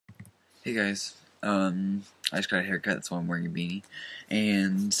Hey guys, I just got a haircut, that's why I'm wearing a beanie,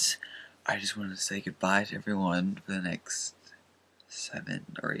 and I just wanted to say goodbye to everyone for the next 7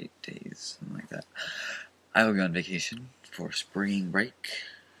 or 8 days, something like that. I will be on vacation for spring break.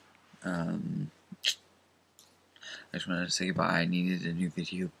 I just wanted to say goodbye. I needed a new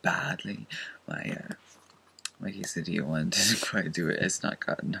video badly. My quesadilla one didn't quite do it. It's not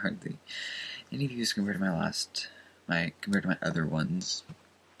gotten hardly any views compared to compared to my other ones.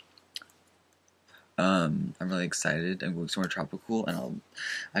 I'm really excited. I'm going somewhere tropical, and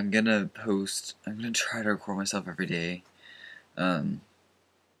I'm gonna try to record myself every day,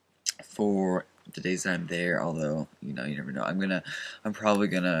 for the days that I'm there, although, you never know. I'm probably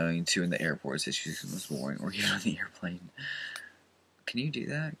gonna tune in the airport issues this morning, or get on the airplane. Can you do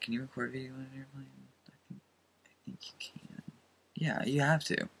that? Can you record video on an airplane? I think you can. Yeah, you have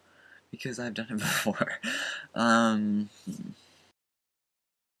to, because I've done it before.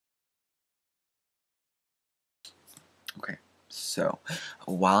 Okay, so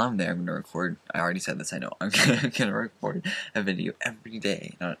while I'm there, I'm gonna record. I already said this, I know. I'm gonna record a video every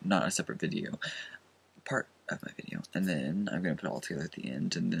day, not a separate video, part of my video, and then I'm gonna put it all together at the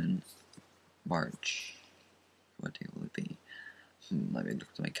end, and then March. What day will it be? Let me look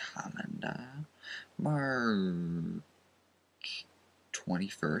at my calendar. March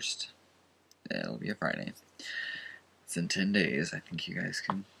 21st. It'll be a Friday. It's in 10 days. I think you guys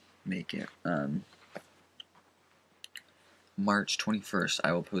can make it. March 21st,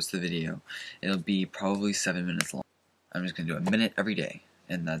 I will post the video. It'll be probably 7 minutes long. I'm just going to do a minute every day.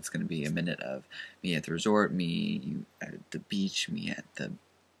 And that's going to be a minute of me at the resort, me at the beach, me at the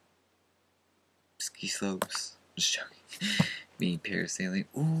ski slopes. Just joking. Me parasailing.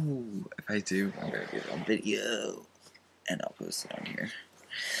 Ooh, if I do, I'm going to get it on video. And I'll post it on here.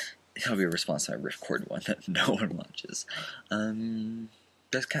 It'll be a response to my recorded one that no one watches.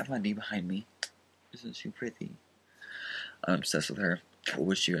 There's Kat Von D behind me. Isn't she pretty? I'm obsessed with her,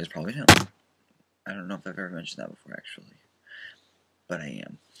 which you guys probably know. I don't know if I've ever mentioned that before, actually. But I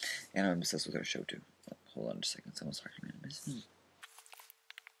am. And I'm obsessed with her show, too. Oh, hold on just a second. Someone's talking to me.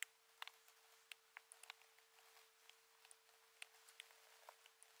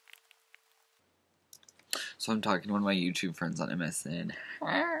 So I'm talking to one of my YouTube friends on MSN.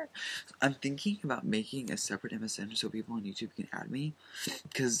 I'm thinking about making a separate MSN so people on YouTube can add me.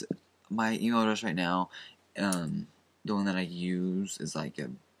 Because my email address right now, the one that I use is like a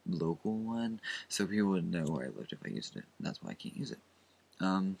local one, so people would know where I lived if I used it. And that's why I can't use it.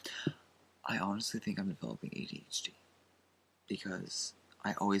 I honestly think I'm developing ADHD, because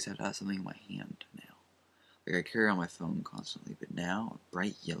I always have to have something in my hand now. Like, I carry on my phone constantly, but now a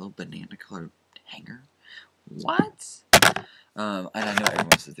bright yellow banana colored hanger? What? And I know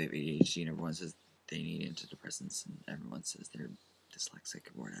everyone says they have ADHD, and everyone says they need antidepressants, and everyone says they're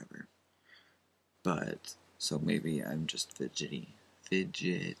dyslexic or whatever. But, so maybe I'm just fidgety.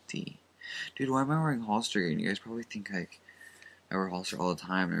 Dude, why am I wearing Hollister? And you guys probably think, like, I wear Hollister all the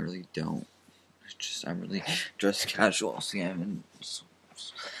time, and I really don't. I'm really dressed casual. See, and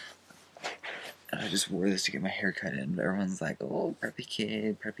I just wore this to get my hair cut in, but everyone's like, oh, preppy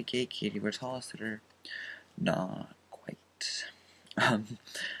kid, kitty wears Hollister. Not quite. The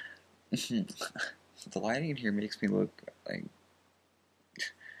lighting in here makes me look like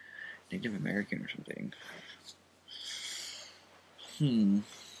Native American or something.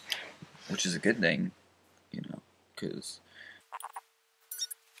 Which is a good thing, because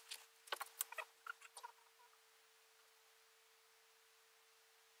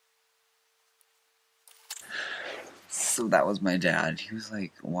so that was my dad. He was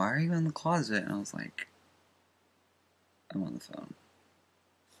like, why are you in the closet? And I was like, I'm on the phone.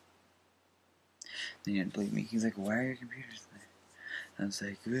 And he didn't believe me. He's like, why are your computers there? And I was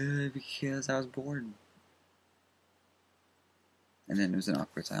like, because I was bored. And then it was an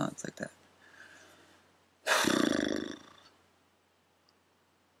awkward silence like that.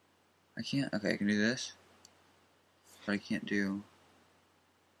 I can't. Okay, I can do this. But I can't do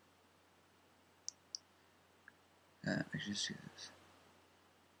that. I should just do this.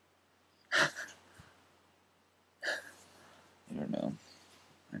 I don't know.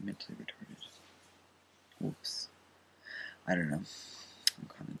 I'm mentally retarded. Whoops. I don't know. I'm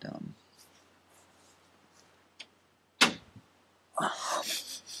kind of dumb.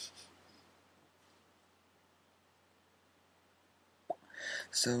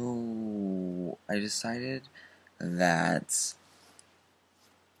 So I decided that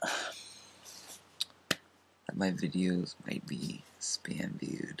my videos might be spam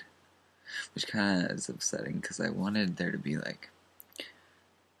viewed, which kind of is upsetting because I wanted there to be like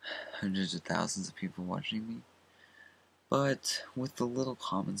hundreds of thousands of people watching me, But with the little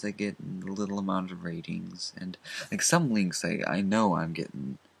comments I get and the little amount of ratings and like some links, I know I'm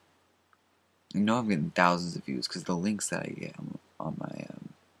getting. I'm getting thousands of views because the links that I get on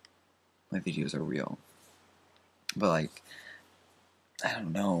my videos are real. But like, I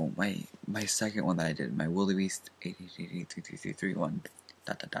don't know, my second one that I did, my wildebeest 88883331 ...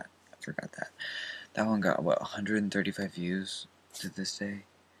 I forgot that. That one got what 135 views to this day,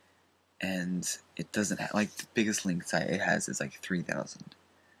 and it doesn't have, like, the biggest link site it has is like 3,000,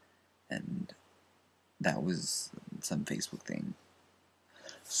 and that was some Facebook thing.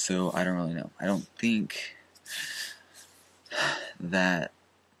 So I don't really know. I don't think that.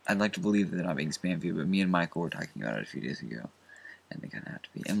 I'd like to believe that they're not being spam viewed, but me and Michael were talking about it a few days ago, and they kind of have to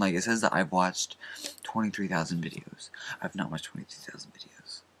be. And like it says that I've watched 23,000 videos. I've not watched 23,000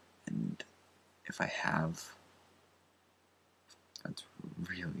 videos, and if I have, that's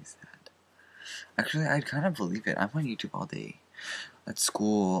really sad. Actually, I'd kind of believe it. I'm on YouTube all day. At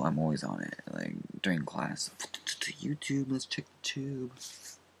school, I'm always on it. Like during class, YouTube. Let's check the tube.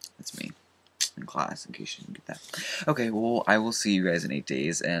 That's me in class, in case you didn't get that. Okay, well, I will see you guys in 8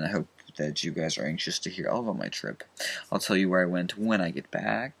 days, and I hope that you guys are anxious to hear all about my trip. I'll tell you where I went when I get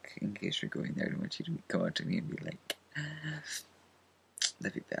back, in case you're going there. I don't want you to go up to me and be like,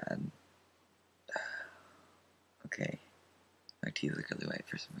 that'd be bad. Okay. My teeth look really white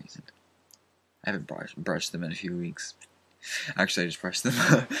for some reason. I haven't brushed them in a few weeks. Actually, I just brushed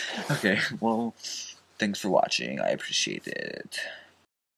them. Okay, well, thanks for watching. I appreciate it.